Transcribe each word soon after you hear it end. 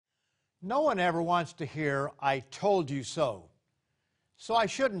No one ever wants to hear, "I told you so." So I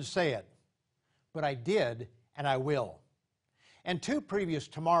shouldn't say it, but I did, and I will. In two previous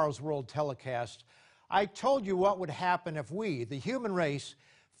Tomorrow's World telecasts, I told you what would happen if we, the human race,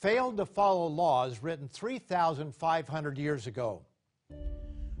 failed to follow laws written 3,500 years ago.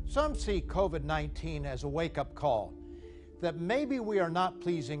 Some see COVID-19 as a wake-up call, that maybe we are not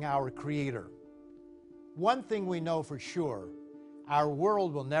pleasing our Creator. One thing we know for sure, our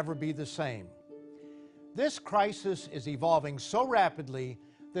world will never be the same. This crisis is evolving so rapidly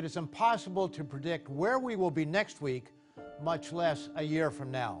that it's impossible to predict where we will be next week, much less a year from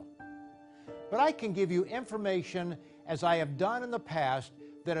now. But I can give you information, as I have done in the past,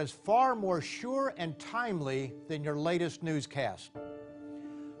 that is far more sure and timely than your latest newscast.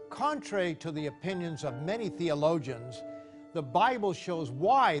 Contrary to the opinions of many theologians, the Bible shows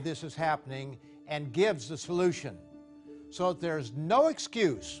why this is happening and gives the solution, so that there's no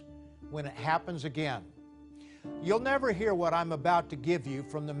excuse when it happens again. You'll never hear what I'm about to give you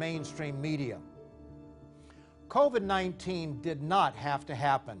from the mainstream media. COVID-19 did not have to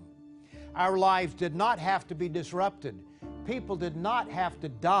happen. Our lives did not have to be disrupted. People did not have to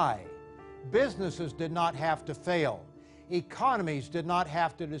die. Businesses did not have to fail. Economies did not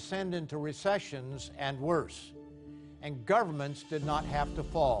have to descend into recessions and worse. And governments did not have to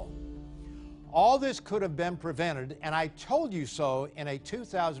fall. All this could have been prevented, and I told you so in a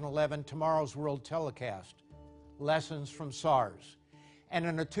 2011 Tomorrow's World telecast, Lessons from SARS. And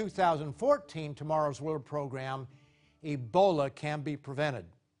in a 2014 Tomorrow's World program, Ebola can be prevented.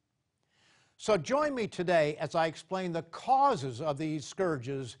 So join me today as I explain the causes of these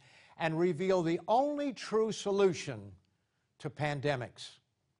scourges and reveal the only true solution to pandemics.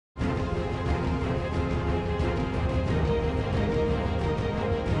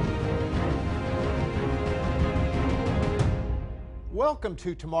 Welcome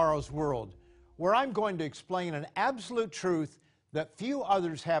to Tomorrow's World, where I'm going to explain an absolute truth that few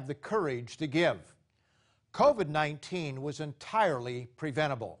others have the courage to give. COVID-19 was entirely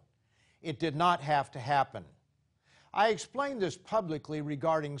preventable. It did not have to happen. I explained this publicly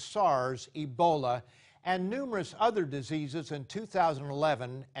regarding SARS, Ebola, and numerous other diseases in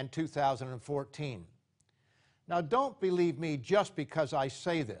 2011 and 2014. Now, don't believe me just because I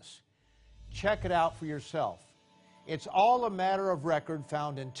say this. Check it out for yourself. It's all a matter of record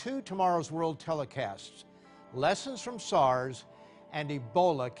found in two Tomorrow's World telecasts, Lessons from SARS and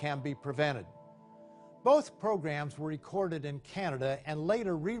Ebola Can Be Prevented. Both programs were recorded in Canada and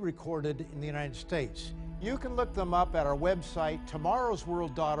later re-recorded in the United States. You can look them up at our website,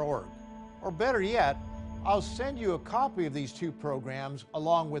 tomorrowsworld.org. Or better yet, I'll send you a copy of these two programs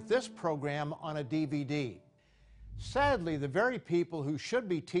along with this program on a DVD. Sadly, the very people who should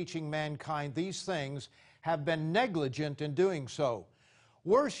be teaching mankind these things have been negligent in doing so.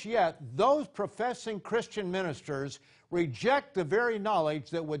 Worse yet, those professing Christian ministers reject the very knowledge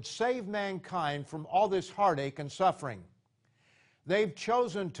that would save mankind from all this heartache and suffering. They've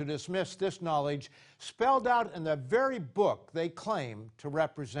chosen to dismiss this knowledge spelled out in the very book they claim to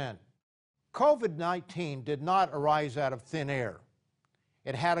represent. COVID-19 did not arise out of thin air.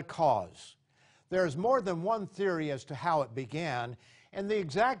 It had a cause. There is more than one theory as to how it began, and the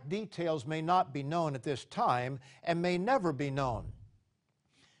exact details may not be known at this time and may never be known.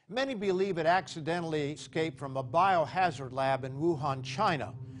 Many believe it accidentally escaped from a biohazard lab in Wuhan,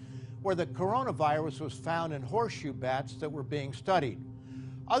 China, where the coronavirus was found in horseshoe bats that were being studied.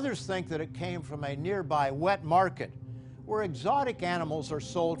 Others think that it came from a nearby wet market, where exotic animals are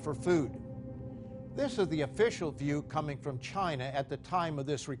sold for food. This is the official view coming from China at the time of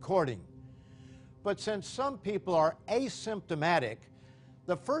this recording. But since some people are asymptomatic,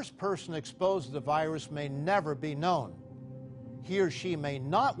 the first person exposed to the virus may never be known. He or she may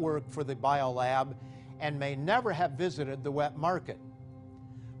not work for the biolab and may never have visited the wet market.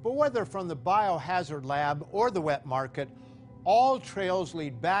 But whether from the biohazard lab or the wet market, all trails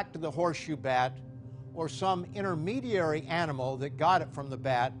lead back to the horseshoe bat or some intermediary animal that got it from the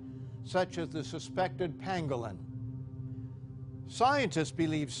bat, such as the suspected pangolin. Scientists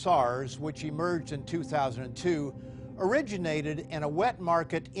believe SARS, which emerged in 2002, originated in a wet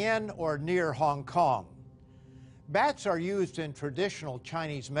market in or near Hong Kong. Bats are used in traditional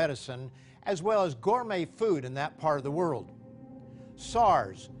Chinese medicine as well as gourmet food in that part of the world.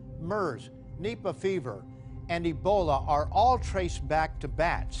 SARS, MERS, Nipah fever, and Ebola are all traced back to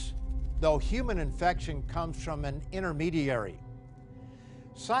bats, though human infection comes from an intermediary.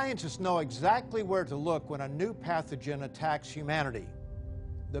 Scientists know exactly where to look when a new pathogen attacks humanity: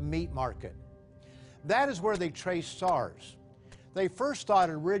 the meat market. That is where they trace SARS. They first thought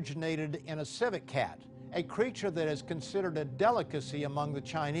it originated in a civet cat, a creature that is considered a delicacy among the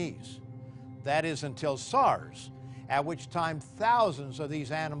Chinese. That is until SARS, at which time thousands of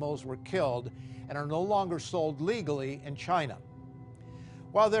these animals were killed and are no longer sold legally in China.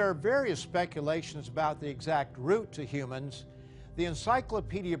 While there are various speculations about the exact route to humans, the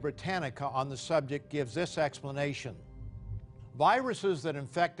Encyclopedia Britannica on the subject gives this explanation. Viruses that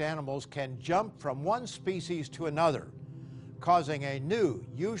infect animals can jump from one species to another, causing a new,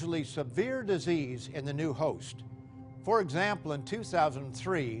 usually severe disease in the new host. For example, in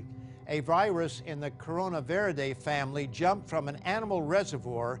 2003, a virus in the Coronaviridae family jumped from an animal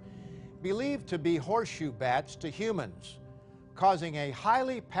reservoir believed to be horseshoe bats to humans, causing a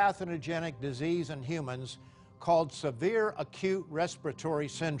highly pathogenic disease in humans called severe acute respiratory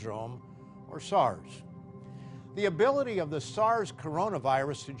syndrome, or SARS. The ability of the SARS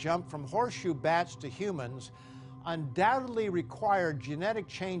coronavirus to jump from horseshoe bats to humans undoubtedly required genetic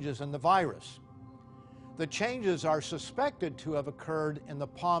changes in the virus. The changes are suspected to have occurred in the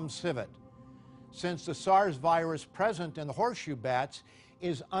palm civet, since the SARS virus present in the horseshoe bats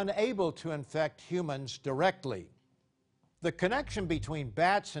is unable to infect humans directly. The connection between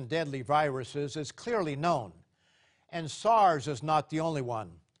bats and deadly viruses is clearly known, and SARS is not the only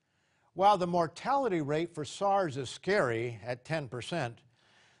one. While the mortality rate for SARS is scary at 10%,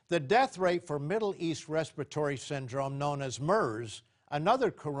 the death rate for Middle East Respiratory Syndrome, known as MERS,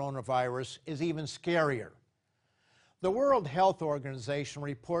 another coronavirus, is even scarier. The World Health Organization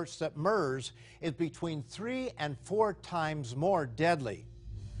reports that MERS is between 3 and 4 times more deadly.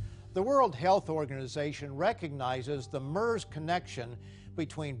 The World Health Organization recognizes the MERS connection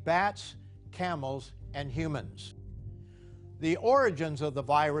between bats, camels, and humans. The origins of the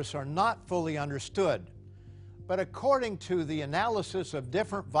virus are not fully understood, but according to the analysis of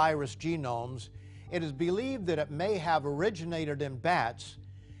different virus genomes, it is believed that it may have originated in bats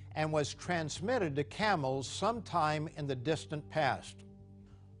and was transmitted to camels sometime in the distant past.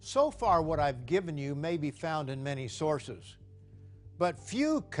 So far, what I've given you may be found in many sources, but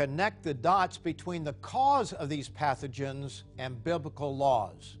few connect the dots between the cause of these pathogens and biblical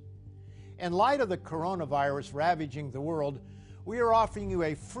laws. In light of the coronavirus ravaging the world, we are offering you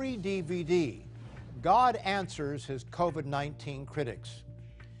a free DVD, God Answers His COVID-19 Critics.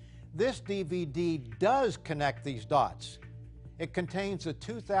 This DVD does connect these dots. It contains the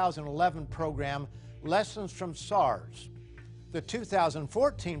 2011 program, Lessons from SARS, the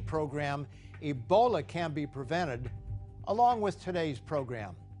 2014 program, Ebola Can Be Prevented, along with today's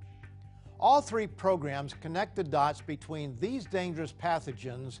program. All three programs connect the dots between these dangerous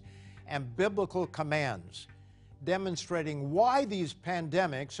pathogens and biblical commands, demonstrating why these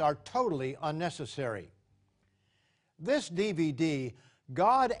pandemics are totally unnecessary. This DVD,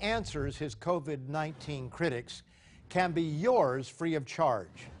 God Answers His COVID-19 Critics, can be yours free of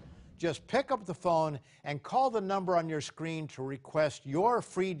charge. Just pick up the phone and call the number on your screen to request your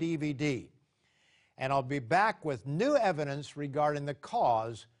free DVD. And I'll be back with new evidence regarding the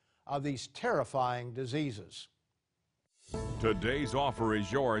cause of these terrifying diseases. Today's offer is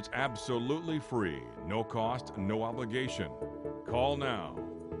yours absolutely free. No cost, no obligation. Call now.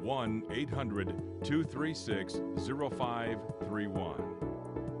 1-800-236-0531.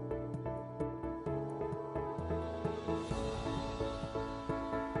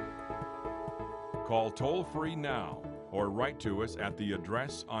 Call toll-free now or write to us at the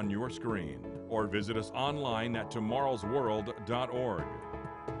address on your screen or visit us online at tomorrowsworld.org.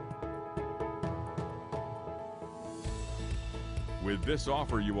 With this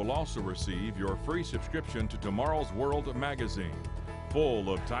offer, you will also receive your free subscription to Tomorrow's World magazine,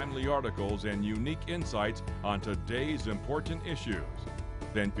 full of timely articles and unique insights on today's important issues.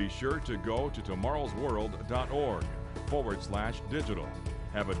 Then be sure to go to tomorrowsworld.org/digital.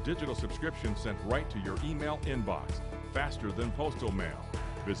 Have a digital subscription sent right to your email inbox, faster than postal mail.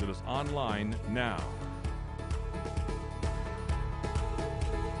 Visit us online now.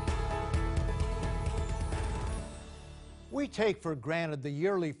 We take for granted the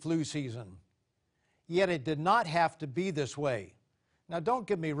yearly flu season, yet it did not have to be this way. Now, don't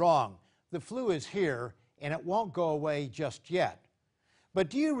get me wrong, the flu is here and it won't go away just yet. But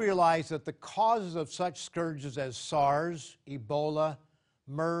do you realize that the causes of such scourges as SARS, Ebola,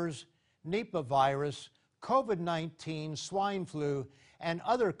 MERS, Nipah virus, COVID-19, swine flu, and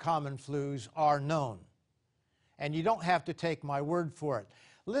other common flus are known? And you don't have to take my word for it.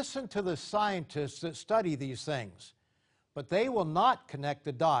 Listen to the scientists that study these things. But they will not connect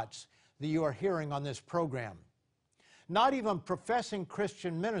the dots that you are hearing on this program. Not even professing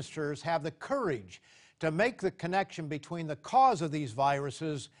Christian ministers have the courage to make the connection between the cause of these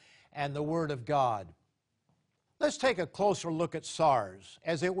viruses and the Word of God. Let's take a closer look at SARS,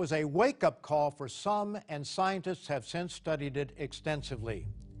 as it was a wake-up call for some, and scientists have since studied it extensively.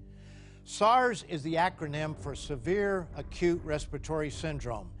 SARS is the acronym for Severe Acute Respiratory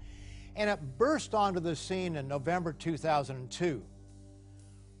Syndrome, and it burst onto the scene in November 2002.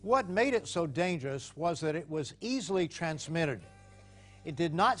 What made it so dangerous was that it was easily transmitted. It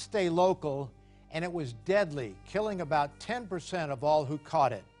did not stay local, and it was deadly, killing about 10% of all who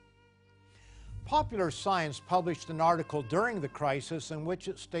caught it. Popular Science published an article during the crisis in which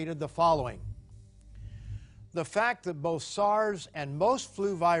it stated the following: the fact that both SARS and most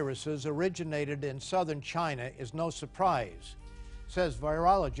flu viruses originated in southern China is no surprise, says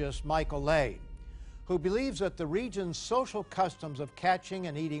virologist Michael Ley, who believes that the region's social customs of catching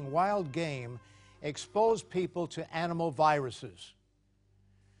and eating wild game expose people to animal viruses.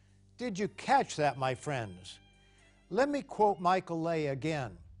 Did you catch that, my friends? Let me quote Michael Ley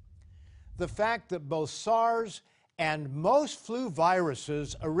again. The fact that both SARS and most flu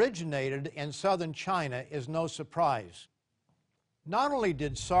viruses originated in southern China is no surprise. Not only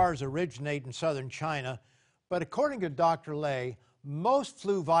did SARS originate in southern China, but according to Dr. Ley, most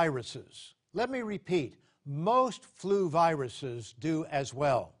flu viruses, let me repeat, most flu viruses do as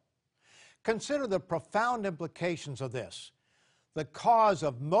well. Consider the profound implications of this. The cause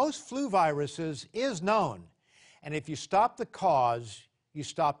of most flu viruses is known, and if you stop the cause, you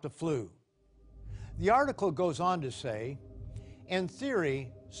stop the flu. The article goes on to say, in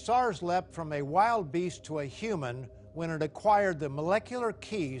theory, SARS leapt from a wild beast to a human when it acquired the molecular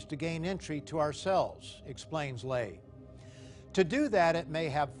keys to gain entry to our cells, explains Ley. To do that, it may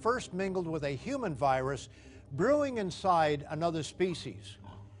have first mingled with a human virus brewing inside another species.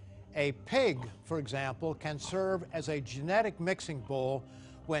 A pig, for example, can serve as a genetic mixing bowl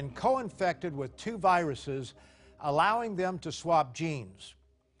when co-infected with two viruses, allowing them to swap genes.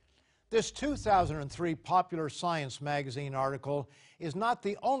 This 2003 Popular Science magazine article is not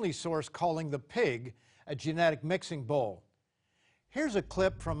the only source calling the pig a genetic mixing bowl. Here's a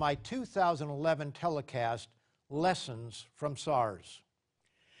clip from my 2011 telecast, Lessons from SARS.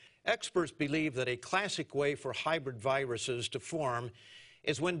 Experts believe that a classic way for hybrid viruses to form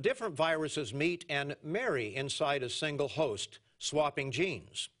is when different viruses meet and marry inside a single host, swapping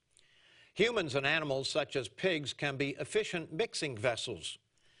genes. Humans and animals such as pigs can be efficient mixing vessels.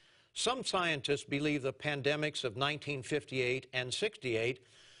 Some scientists believe the pandemics of 1958 and 68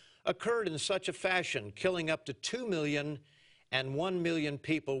 occurred in such a fashion, killing up to 2 million and 1 million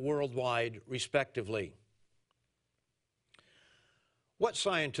people worldwide, respectively. What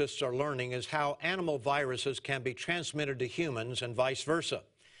scientists are learning is how animal viruses can be transmitted to humans and vice versa.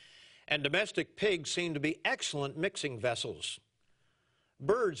 And domestic pigs seem to be excellent mixing vessels.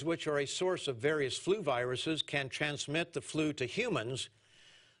 Birds, which are a source of various flu viruses, can transmit the flu to humans,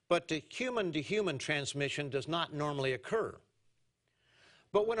 but the human-to-human transmission does not normally occur.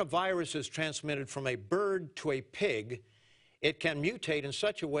 But when a virus is transmitted from a bird to a pig, it can mutate in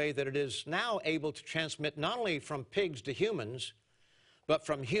such a way that it is now able to transmit not only from pigs to humans, but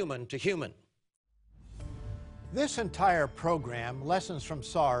from human to human. This entire program, Lessons from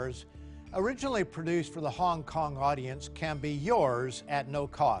SARS, originally produced for the Hong Kong audience, can be yours at no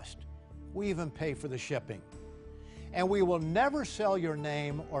cost. We even pay for the shipping. And we will never sell your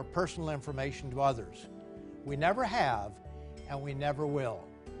name or personal information to others. We never have, and we never will.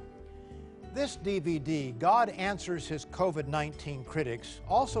 This DVD, God Answers His COVID-19 Critics,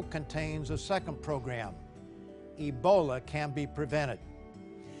 also contains a second program, Ebola Can Be Prevented.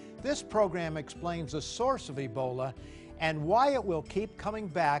 This program explains the source of Ebola and why it will keep coming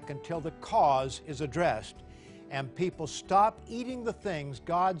back until the cause is addressed and people stop eating the things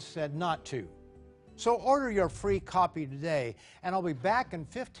God said not to. So order your free copy today, and I'll be back in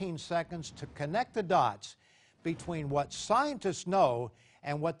 15 seconds to connect the dots between what scientists know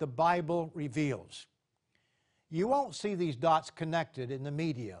and what the Bible reveals. You won't see these dots connected in the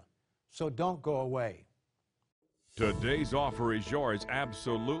media, so don't go away. Today's offer is yours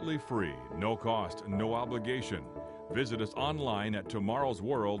absolutely free, no cost, no obligation. Visit us online at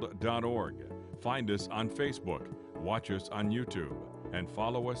tomorrowsworld.org. Find us on Facebook, watch us on YouTube, and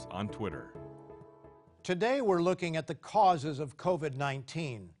follow us on Twitter. Today we're looking at the causes of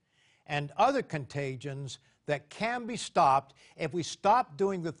COVID-19 and other contagions that can be stopped if we stop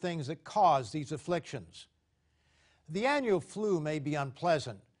doing the things that cause these afflictions. The annual flu may be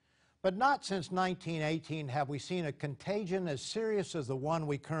unpleasant, but not since 1918 have we seen a contagion as serious as the one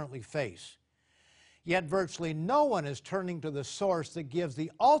we currently face. Yet virtually no one is turning to the source that gives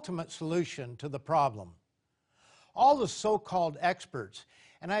the ultimate solution to the problem. All the so-called experts,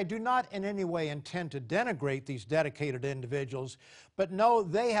 and I do not in any way intend to denigrate these dedicated individuals, but no,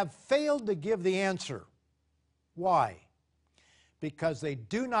 they have failed to give the answer. Why? Because they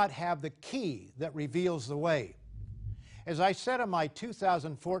do not have the key that reveals the way. As I said in my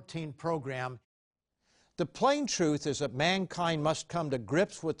 2014 program, the plain truth is that mankind must come to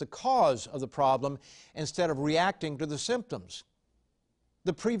grips with the cause of the problem instead of reacting to the symptoms.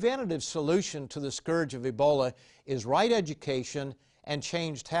 The preventative solution to the scourge of Ebola is right education and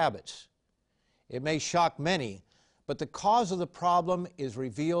changed habits. It may shock many, but the cause of the problem is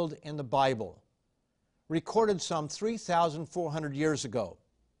revealed in the Bible, recorded some 3,400 years ago.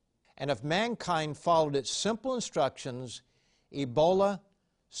 And if mankind followed its simple instructions, Ebola,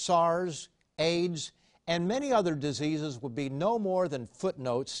 SARS, AIDS, and many other diseases would be no more than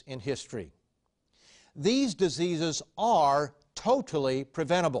footnotes in history. These diseases are totally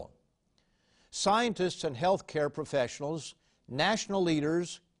preventable. Scientists and healthcare professionals, national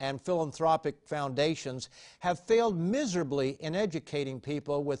leaders, and philanthropic foundations have failed miserably in educating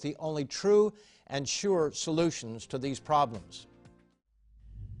people with the only true and sure solutions to these problems.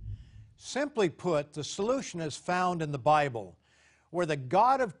 Simply put, the solution is found in the Bible, where the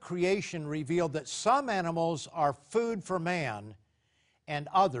God of creation revealed that some animals are food for man and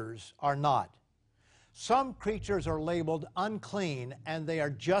others are not. Some creatures are labeled unclean, and they are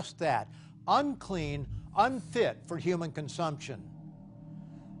just that, unclean, unfit for human consumption.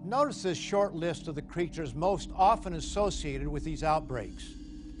 Notice this short list of the creatures most often associated with these outbreaks: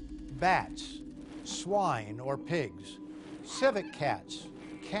 bats, swine or pigs, civet cats,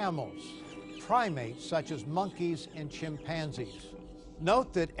 camels, primates such as monkeys and chimpanzees.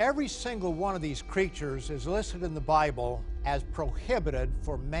 Note that every single one of these creatures is listed in the Bible as prohibited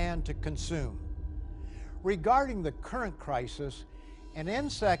for man to consume. Regarding the current crisis, an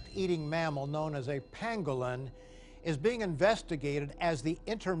insect-eating mammal known as a pangolin is being investigated as the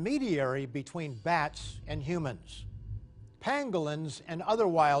intermediary between bats and humans. Pangolins and other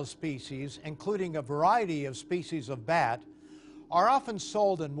wild species, including a variety of species of bat, are often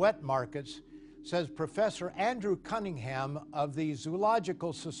sold in wet markets, says Professor Andrew Cunningham of the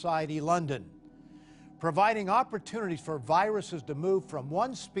Zoological Society, London, providing opportunities for viruses to move from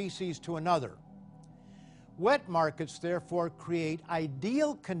one species to another. Wet markets, therefore, create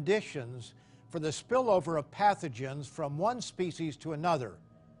ideal conditions for the spillover of pathogens from one species to another,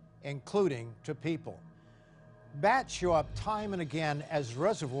 including to people. Bats show up time and again as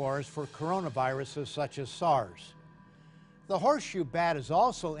reservoirs for coronaviruses such as SARS. The horseshoe bat is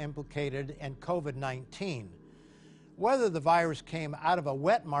also implicated in COVID-19, whether the virus came out of a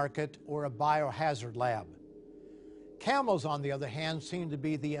wet market or a biohazard lab. Camels, on the other hand, seem to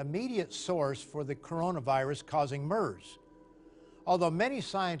be the immediate source for the coronavirus causing MERS, although many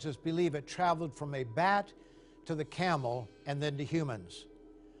scientists believe it traveled from a bat to the camel and then to humans.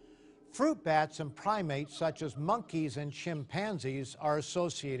 Fruit bats and primates such as monkeys and chimpanzees are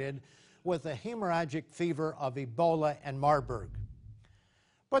associated with the hemorrhagic fever of Ebola and Marburg.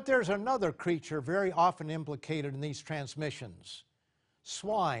 But there's another creature very often implicated in these transmissions: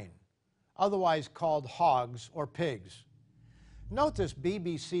 swine, otherwise called hogs or pigs. Note this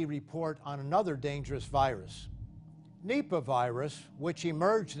BBC report on another dangerous virus. Nipah virus, which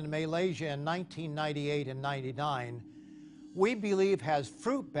emerged in Malaysia in 1998 and 99, we believe has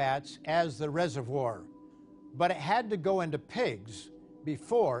fruit bats as the reservoir, but it had to go into pigs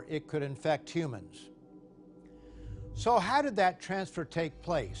before it could infect humans. So how did that transfer take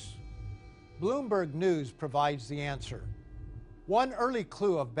place? Bloomberg News provides the answer. One early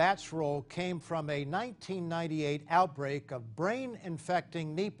clue of bats' role came from a 1998 outbreak of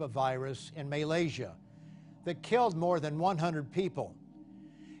brain-infecting Nipah virus in Malaysia that killed more than 100 people.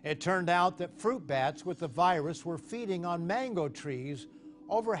 It turned out that fruit bats with the virus were feeding on mango trees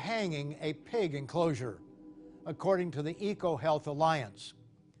overhanging a pig enclosure, according to the EcoHealth Alliance.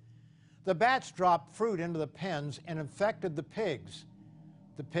 The bats dropped fruit into the pens and infected the pigs.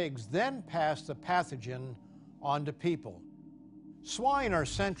 The pigs then passed the pathogen on to people. Swine are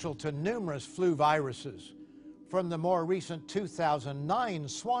central to numerous flu viruses, from the more recent 2009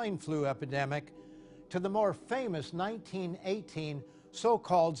 swine flu epidemic to the more famous 1918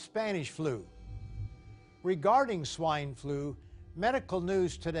 so-called Spanish flu. Regarding swine flu, Medical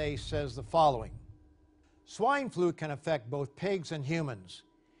News Today says the following: swine flu can affect both pigs and humans.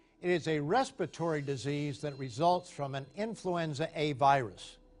 It is a respiratory disease that results from an influenza A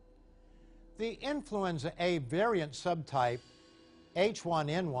virus. The influenza A variant subtype,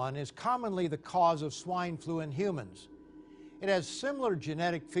 H1N1, is commonly the cause of swine flu in humans. It has similar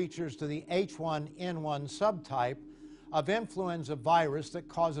genetic features to the H1N1 subtype of influenza virus that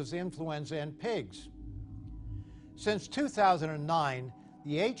causes influenza in pigs. Since 2009,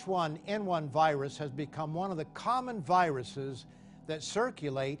 the H1N1 virus has become one of the common viruses that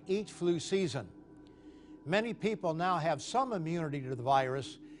circulate each flu season. Many people now have some immunity to the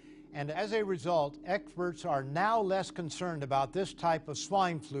virus, And as a result, experts are now less concerned about this type of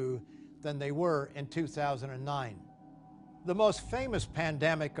swine flu than they were in 2009. The most famous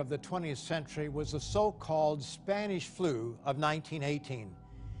pandemic of the 20th century was the so-called Spanish flu of 1918.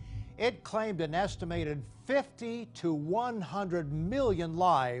 It claimed an estimated 50 to 100 million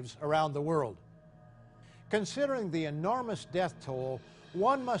lives around the world. Considering the enormous death toll,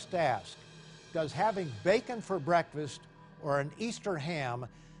 one must ask, does having bacon for breakfast or an Easter ham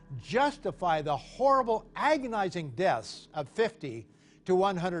justify the horrible, agonizing deaths of 50 to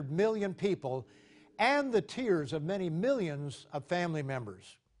 100 million people and the tears of many millions of family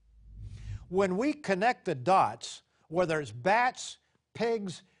members? When we connect the dots, whether it's bats,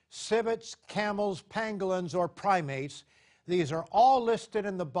 pigs, civets, camels, pangolins, or primates, these are all listed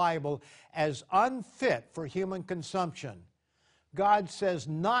in the Bible as unfit for human consumption. God says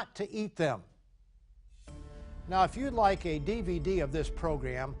not to eat them. Now, if you'd like a DVD of this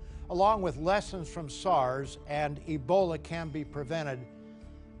program, along with lessons from SARS and Ebola can be prevented,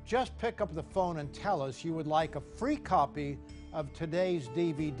 just pick up the phone and tell us you would like a free copy of today's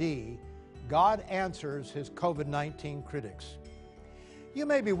DVD, God Answers His COVID-19 Critics. You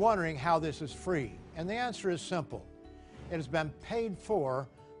may be wondering how this is free, and the answer is simple. It has been paid for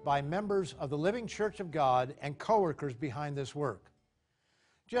by members of the Living Church of God and co-workers behind this work.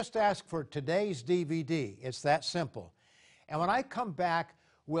 Just ask for today's DVD. It's that simple. And when I come back,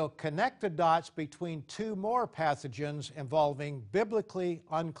 we'll connect the dots between two more pathogens involving biblically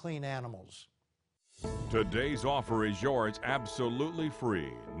unclean animals. Today's offer is yours absolutely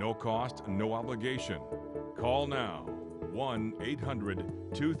free. No cost, no obligation. Call now.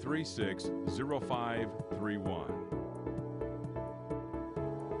 1-800-236-0531.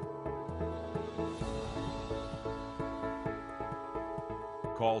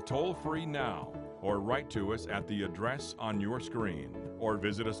 Call toll-free now or write to us at the address on your screen or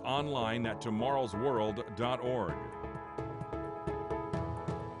visit us online at tomorrowsworld.org.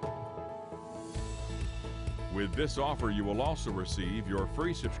 With this offer, you will also receive your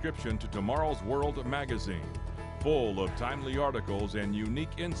free subscription to Tomorrow's World magazine, full of timely articles and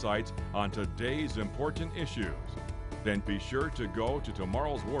unique insights on today's important issues. Then be sure to go to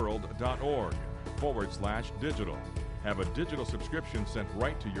tomorrowsworld.org/digital. Have a digital subscription sent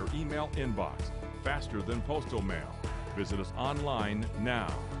right to your email inbox, faster than postal mail. Visit us online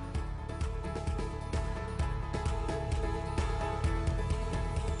now.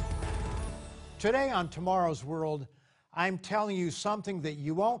 Today on Tomorrow's World, I'm telling you something that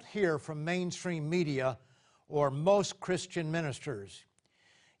you won't hear from mainstream media or most Christian ministers.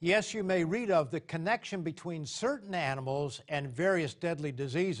 Yes, you may read of the connection between certain animals and various deadly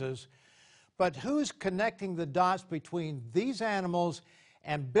diseases, but who's connecting the dots between these animals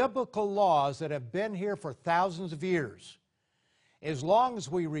and biblical laws that have been here for thousands of years? As long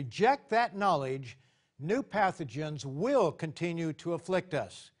as we reject that knowledge, new pathogens will continue to afflict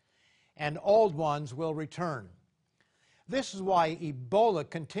us, and old ones will return. This is why Ebola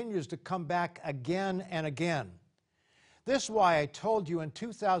continues to come back again and again. This is why I told you in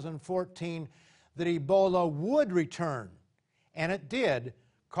 2014 that Ebola would return, and it did,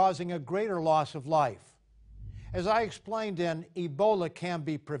 causing a greater loss of life. As I explained in Ebola Can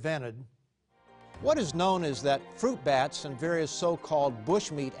Be Prevented, what is known is that fruit bats and various so-called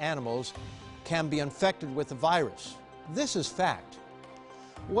bushmeat animals can be infected with the virus. This is fact.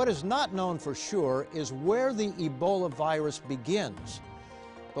 What is not known for sure is where the Ebola virus begins,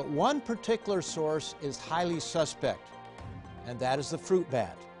 but one particular source is highly suspect, and that is the fruit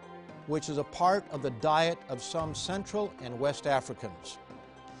bat, which is a part of the diet of some Central and West Africans.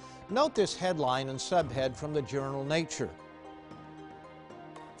 Note this headline and subhead from the journal Nature.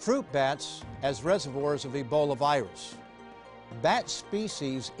 Fruit bats as reservoirs of Ebola virus. Bat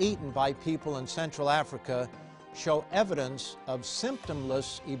species eaten by people in Central Africa show evidence of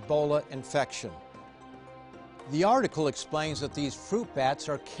symptomless Ebola infection. The article explains that these fruit bats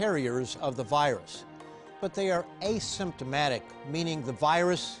are carriers of the virus, but they are asymptomatic, meaning the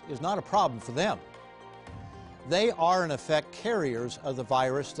virus is not a problem for them. They are, in effect, carriers of the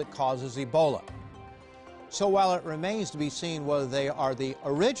virus that causes Ebola. So while it remains to be seen whether they are the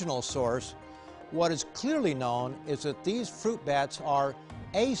original source, what is clearly known is that these fruit bats are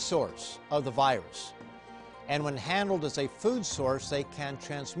a source of the virus. And when handled as a food source, they can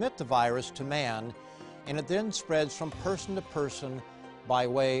transmit the virus to man, and it then spreads from person to person by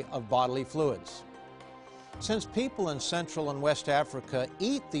way of bodily fluids. Since people in Central and West Africa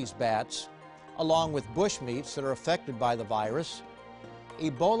eat these bats, along with bushmeats that are affected by the virus,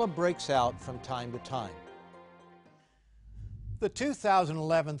 Ebola breaks out from time to time. The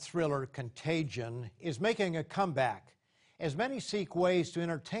 2011 thriller Contagion is making a comeback, as many seek ways to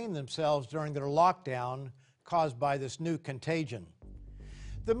entertain themselves during their lockdown caused by this new contagion.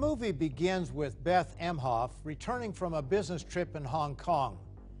 The movie begins with Beth Emhoff returning from a business trip in Hong Kong.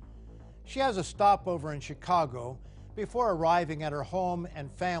 She has a stopover in Chicago before arriving at her home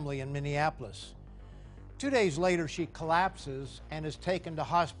and family in Minneapolis. 2 days later, she collapses and is taken to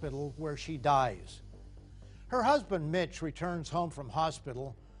hospital where she dies. Her husband, Mitch, returns home from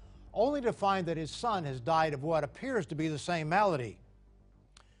hospital only to find that his son has died of what appears to be the same malady.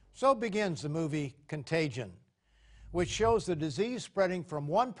 So begins the movie Contagion, which shows the disease spreading from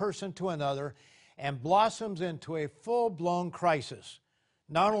one person to another and blossoms into a full-blown crisis,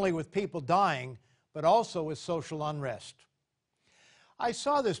 not only with people dying, but also with social unrest. I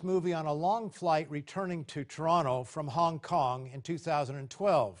saw this movie on a long flight returning to Toronto from Hong Kong in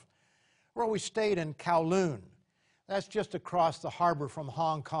 2012, where we stayed in Kowloon. That's just across the harbor from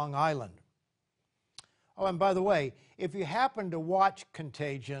Hong Kong Island. Oh, and by the way, if you happen to watch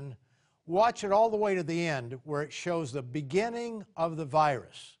Contagion, watch it all the way to the end where it shows the beginning of the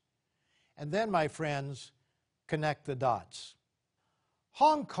virus. And then, my friends, connect the dots.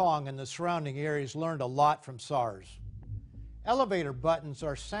 Hong Kong and the surrounding areas learned a lot from SARS. Elevator buttons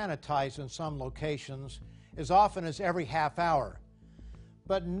are sanitized in some locations as often as every half hour.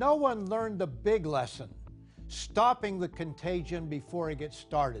 But no one learned the big lesson, stopping the contagion before it gets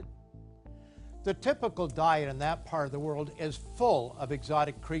started. The typical diet in that part of the world is full of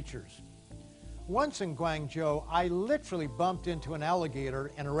exotic creatures. Once in Guangzhou, I literally bumped into an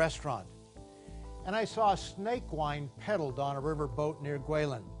alligator in a restaurant, and I saw snake wine peddled on a riverboat near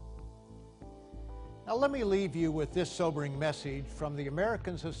Guilin. Now let me leave you with this sobering message from the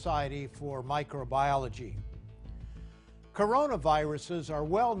American Society for Microbiology. Coronaviruses are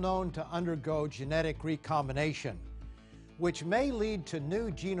well known to undergo genetic recombination, which may lead to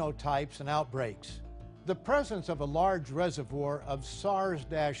new genotypes and outbreaks. The presence of a large reservoir of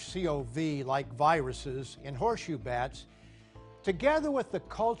SARS-CoV-like viruses in horseshoe bats, together with the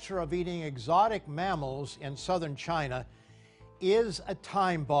culture of eating exotic mammals in southern China, is a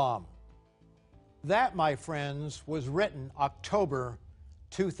time bomb. That, my friends, was written October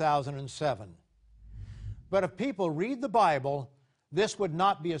 2007. But if people read the Bible, this would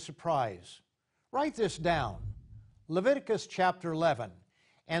not be a surprise. Write this down, Leviticus chapter 11,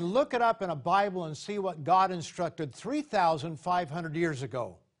 and look it up in a Bible and see what God instructed 3,500 years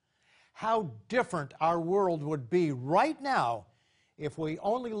ago. How different our world would be right now if we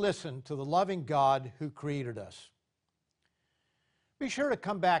only listened to the loving God who created us. Be sure to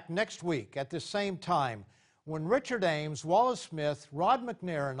come back next week at this same time when Richard Ames, Wallace Smith, Rod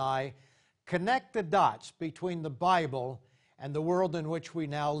McNair, and I connect the dots between the Bible and the world in which we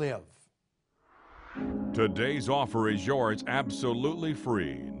now live. Today's offer is yours absolutely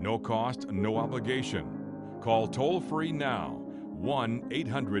free, no cost, no obligation. Call toll-free now,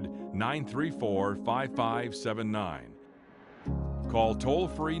 1-800-934-5579. Call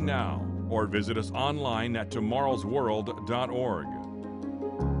toll-free now or visit us online at tomorrowsworld.org.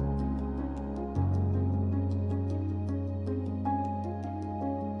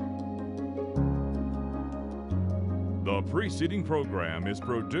 The preceding program is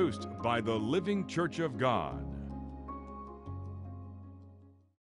produced by the Living Church of God.